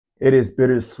It is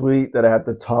bittersweet that I have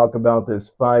to talk about this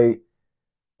fight,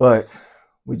 but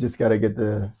we just got to get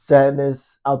the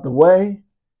sadness out the way.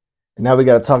 And now we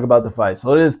got to talk about the fight.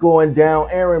 So it is going down.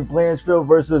 Erin Blanchfield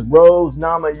versus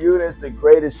Namajunas, the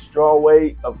greatest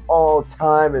strawweight of all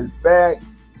time, is back,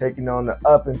 taking on the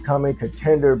up-and-coming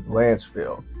contender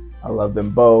Blanchfield. I love them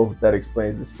both. That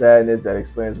explains the sadness. That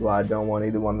explains why I don't want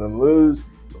either one of them to lose.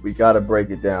 But we got to break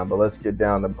it down. But let's get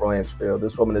down to Blanchfield.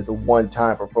 This woman is the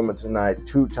one-time performance tonight,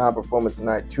 two-time performance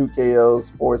tonight, 2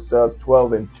 KOs, 4 subs,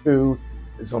 12-2.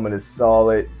 This woman is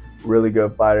solid. Really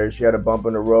good fighter. She had a bump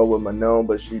in the road with Manon,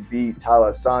 but she beat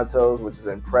Tala Santos, which is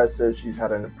impressive. She's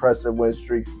had an impressive win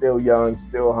streak, still young,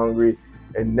 still hungry.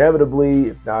 Inevitably,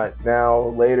 if not now,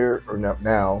 later, or not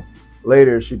now,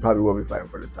 later, she probably will be fighting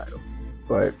for the title.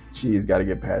 But she's got to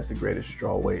get past the greatest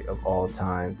strawweight of all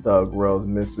time, Thug Rose,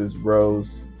 Mrs.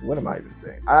 Rose. What am I even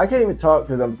saying? I can't even talk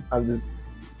because I'm just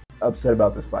upset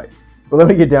about this fight. But let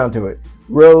me get down to it.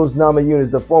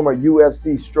 Namajunas, the former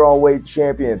UFC strawweight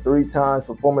champion, 3 times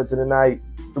performance of the night,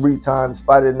 3 times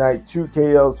fight of the night, 2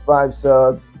 KOs, 5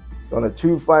 subs, on a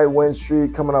 2-fight win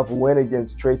streak, coming off a win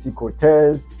against Tracy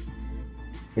Cortez.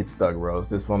 It's Thug Rose.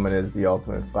 This woman is the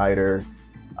ultimate fighter,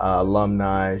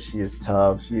 alumni. She is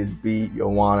tough. She has beat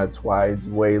Joanna twice,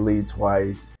 Weili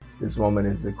twice. This woman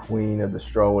is the queen of the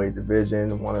strawweight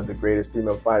division, one of the greatest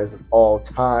female fighters of all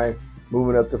time,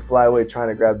 moving up to flyweight, trying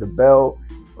to grab the belt.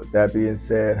 With that being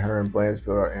said, her and Blanchfield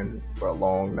are in for a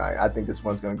long night. I think this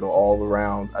one's going to go all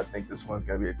around. I think this one's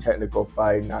going to be a technical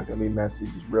fight, not going to be messy,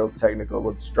 just real technical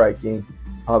with striking,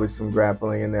 probably some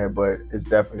grappling in there, but it's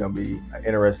definitely going to be an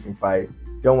interesting fight.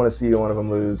 Don't want to see either one of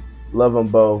them lose. Love them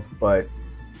both, but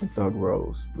Thug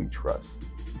Rose, we trust.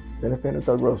 Been a fan of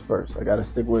Thug Rose first. I got to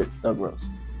stick with Thug Rose.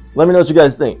 Let me know what you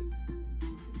guys think.